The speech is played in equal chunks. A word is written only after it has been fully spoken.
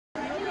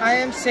I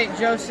am St.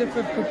 Joseph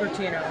of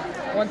Cupertino.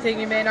 One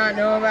thing you may not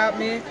know about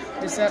me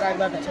is that I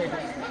levitate.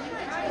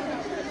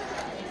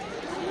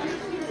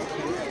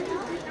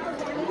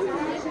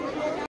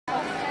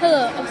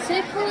 Hello, I'm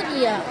St.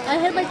 Paulinia. I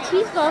had my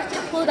teeth golfed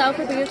and pulled out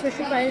for being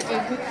especially by an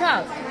angry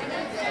crowd.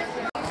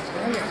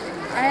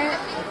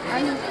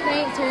 I'm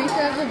St.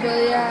 Teresa of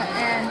Abilia,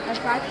 and a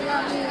fact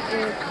about me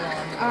is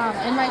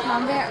in my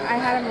convent I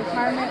had a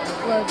requirement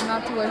was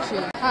not to wear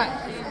shoes. Hi,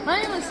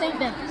 my name is St.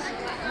 Dennis.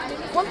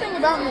 One thing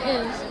about me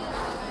is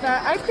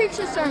that I preached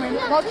a sermon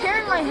while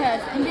carrying my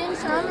head and being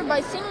surrounded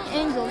by singing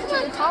angels to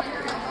the top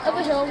of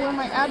a hill where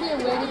my abbey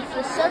awaited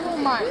for several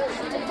miles.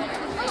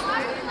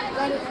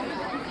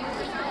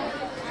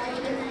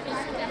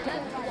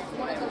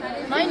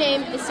 My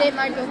name is St.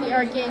 Michael the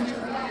Archangel.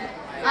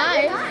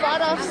 I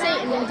fought off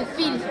Satan and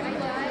defeated him.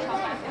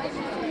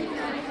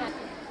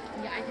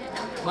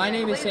 My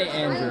name is St.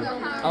 Andrew.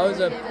 I was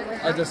a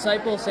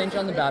disciple of St.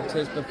 John the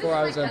Baptist before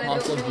I was an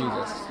apostle of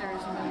Jesus.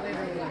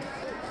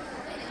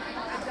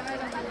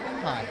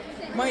 Hi,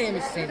 my name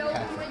is St.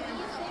 Patrick.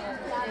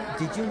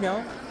 Did you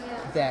know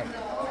that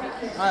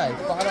I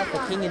fought off the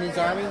king and his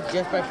army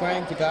just by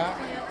praying to God?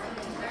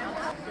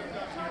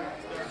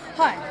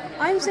 Hi,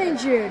 I'm St.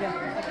 Jude.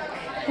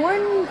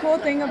 One cool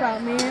thing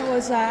about me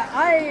was that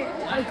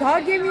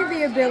God gave me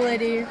the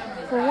ability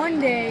for one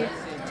day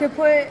to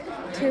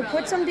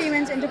put some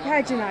demons into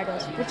pageant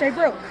idols, which I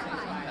broke.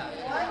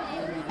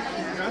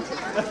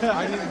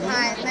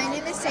 Hi, my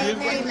name is Saint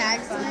Mary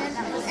Magdalene,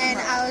 and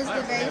I was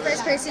the very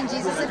first person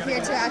Jesus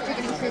appeared to after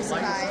getting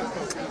crucified.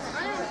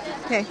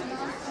 Okay.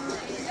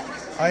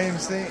 I am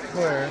Saint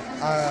Clair.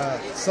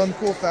 Some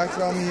cool fact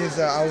about me is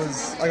that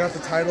I got the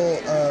title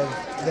of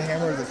the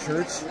Hammer of the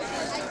Church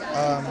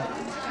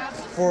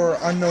for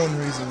unknown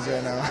reasons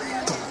right now.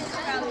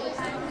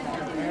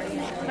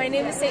 My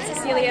name is Saint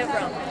Cecilia of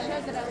Rome.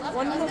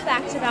 One cool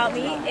fact about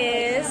me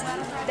is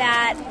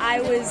that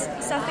I was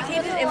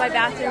suffocated in my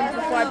bathroom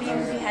before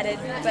being beheaded,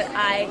 but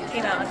I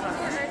came out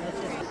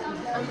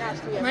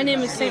unconscious. My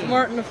name is St.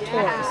 Martin of Tours.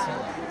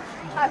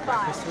 High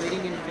five.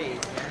 Persuading in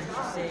faith.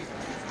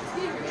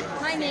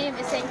 My name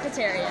is Saint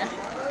Kateria.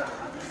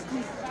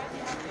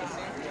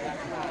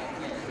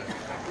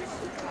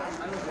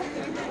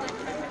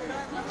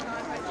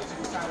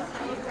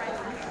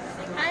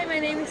 Hi, my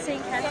name is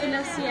St. Catherine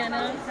of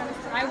Siena.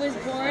 I was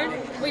born...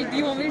 Wait, do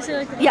you want me to say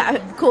like... Yeah,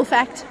 cool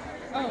fact.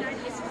 Oh,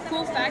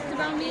 cool fact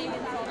about me.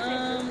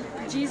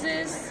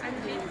 Jesus...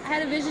 I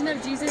had a vision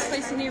of Jesus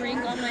placing a ring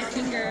on my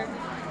finger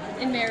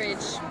in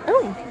marriage.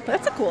 Oh,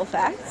 that's a cool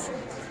fact.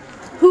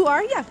 Who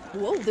are you?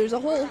 Whoa, there's a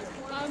hole.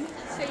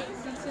 St.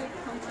 Vincent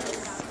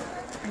Countess.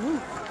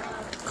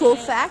 Cool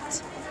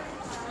fact.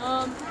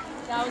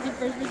 That was the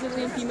first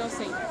Brazilian female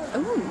saint.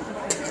 Ooh.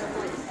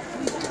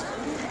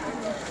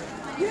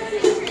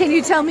 Can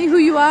you tell me who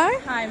you are?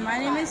 Hi, my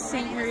name is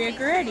St. Maria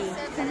Goretti.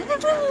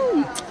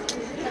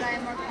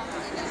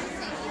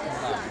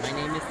 My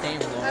name is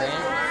St. Laurent.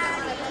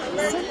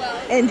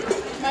 And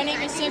My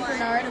name is St.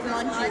 Bernard of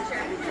Montjuic.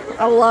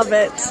 I love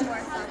it.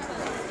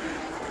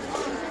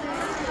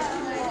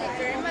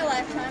 During my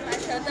lifetime, I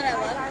showed that I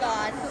love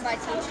God by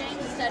teaching,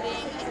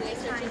 studying, and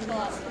researching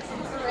philosophy.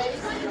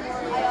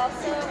 I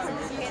also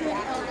participated in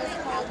countless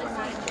Catholic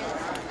marches.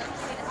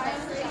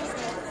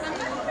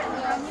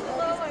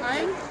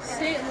 I'm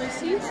St.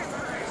 Lucy.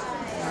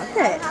 Love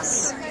it.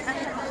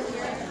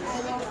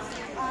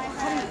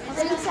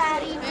 St.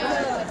 Sadie,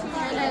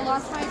 and I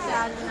lost my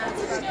dad when I was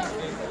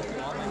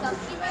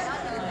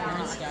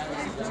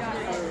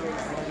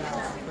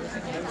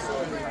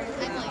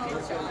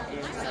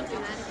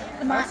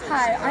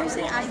Hi, I'm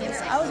St.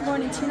 Agnes. I was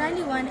born in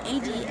 291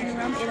 AD in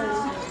Rome,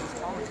 Italy.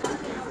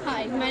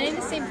 Hi, my name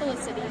is St.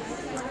 Felicity.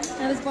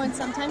 I was born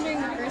sometime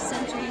during the 1st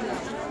century in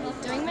Rome.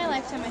 During my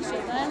lifetime, I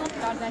showed that I loved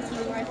God by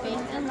keeping my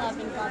faith and love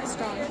in God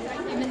strong,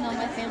 even though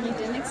my family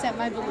didn't accept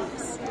my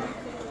beliefs.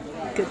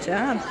 Good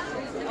job.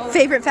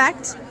 Favorite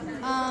fact?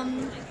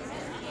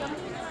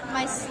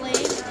 My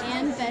slave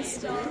and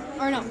bestie,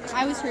 or no,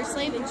 I was her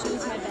slave and she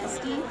was my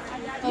bestie,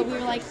 but we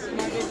were like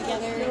martyred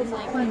together and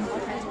like all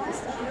kinds of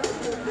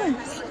stuff.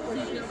 Nice.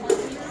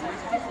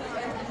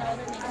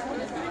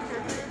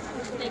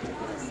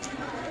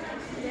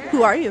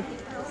 Who are you?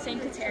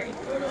 Saint Kateri.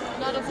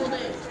 Not a full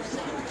day.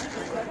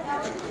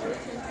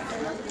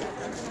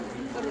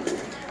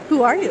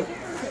 Who are you?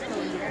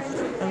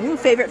 Ooh,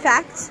 favorite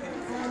fact?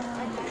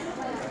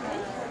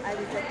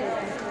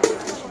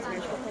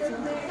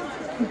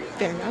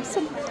 Very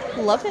awesome.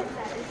 Love it.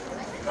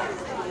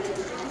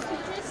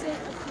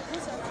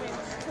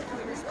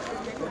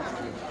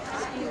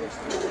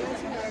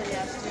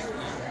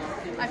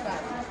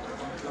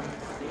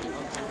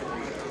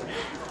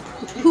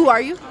 Who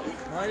are you?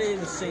 My name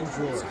is St.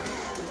 George.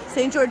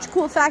 St. George.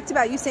 Cool fact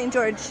about you, St.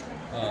 George.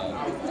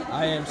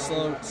 I am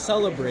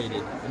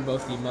celebrated in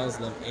both the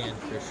Muslim and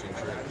Christian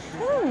church.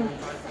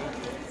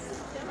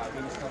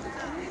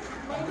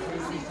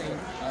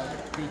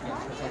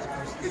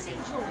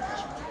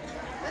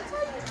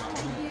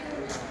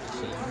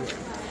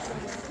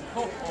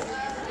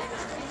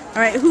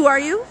 All right, who are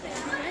you?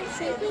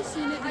 safely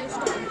seen it the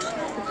astonished.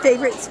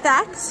 Favorite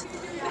facts?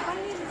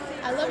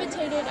 I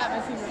levitated at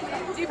my funeral.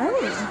 Oh.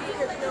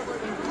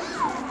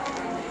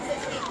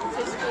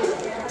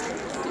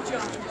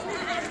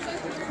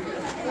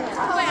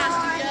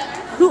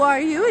 Who are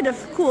you and a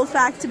cool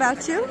fact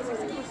about you?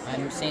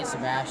 I'm Saint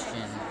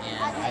Sebastian, and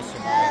I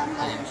survived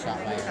getting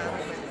shot by a hero.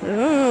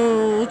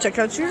 Oh, check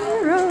out your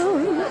hero.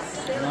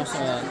 And also,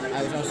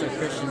 I was also a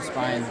Christian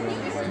spy in the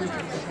Roman War.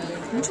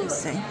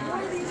 Interesting.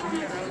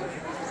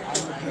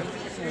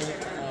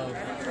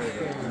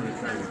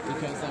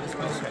 Because that was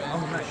supposed to be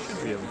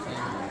lasted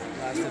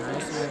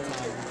most of the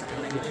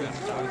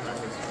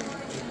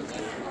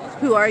time.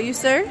 Who are you,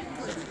 sir?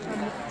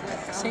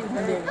 Saint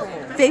Benedict.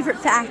 Favorite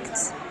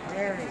fact?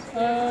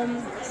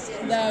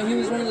 That he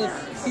was one of the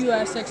few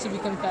Aztecs to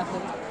become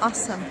Catholic.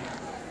 Awesome.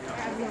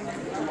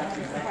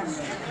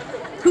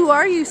 Who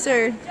are you,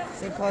 sir?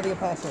 St. Paul the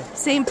Apostle.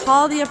 St.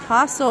 Paul the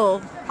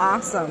Apostle.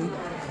 Awesome.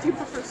 Do you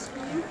prefer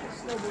skiing?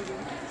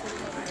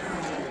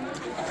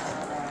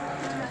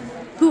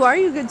 Who are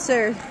you, good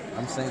sir?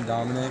 I'm St.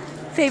 Dominic.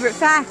 Favorite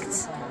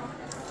fact?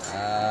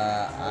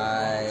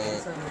 I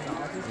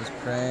was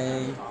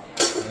praying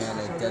and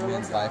a dead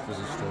man's life was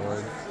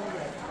restored.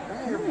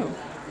 Oh.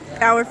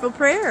 Powerful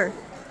prayer.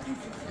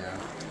 Yeah.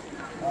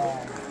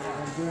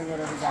 I'm doing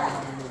whatever God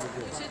wanted me to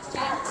do.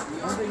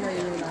 One thing that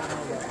you really not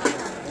know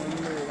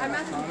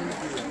about.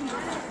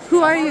 Who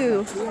are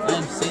you?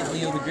 I'm St.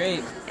 Leo the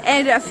Great.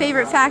 And a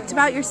favorite fact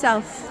about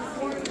yourself?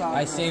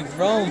 I saved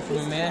Rome from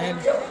a man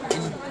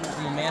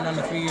on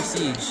a 3-year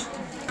siege.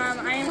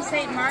 I am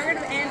St. Margaret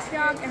of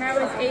Antioch, and I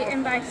was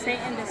eaten by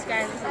Satan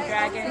disguised as a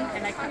dragon,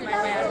 and I cut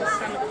my way out of his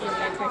stomach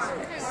using a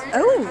crucifix.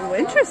 Oh,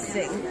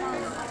 interesting.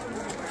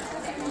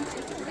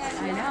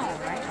 I know,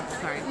 right?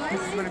 Sorry.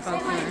 This is what it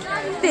felt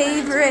like.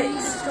 Favorite.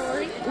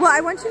 Well,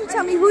 I want you to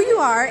tell me who you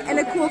are and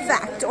a cool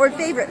fact or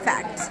favorite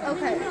fact.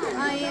 Okay,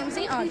 I am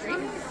St. Audrey,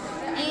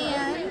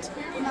 and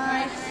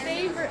my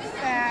favorite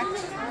fact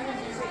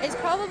is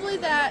probably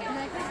that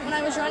when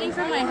I was running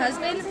from my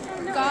husband,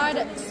 God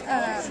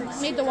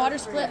made the water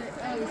split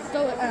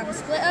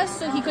us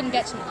so he couldn't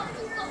get to me.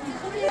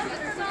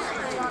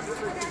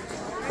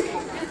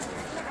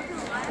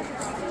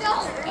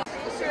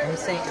 I'm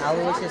St.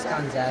 Aloysius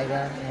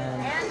Gonzaga,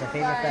 and the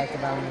favorite fact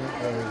about me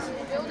is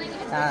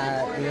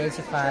the age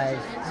of 5,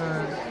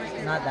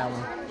 not that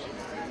one.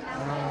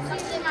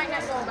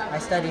 I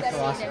study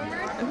philosophy.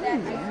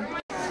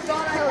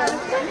 Hello,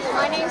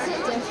 my name is St.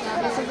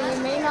 Daphne, and something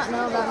you may not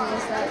know about me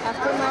is that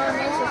after my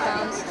remains were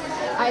found,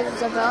 I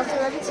developed a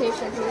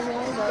reputation for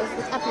healing those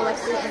with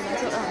epilepsy and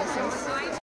mental illnesses.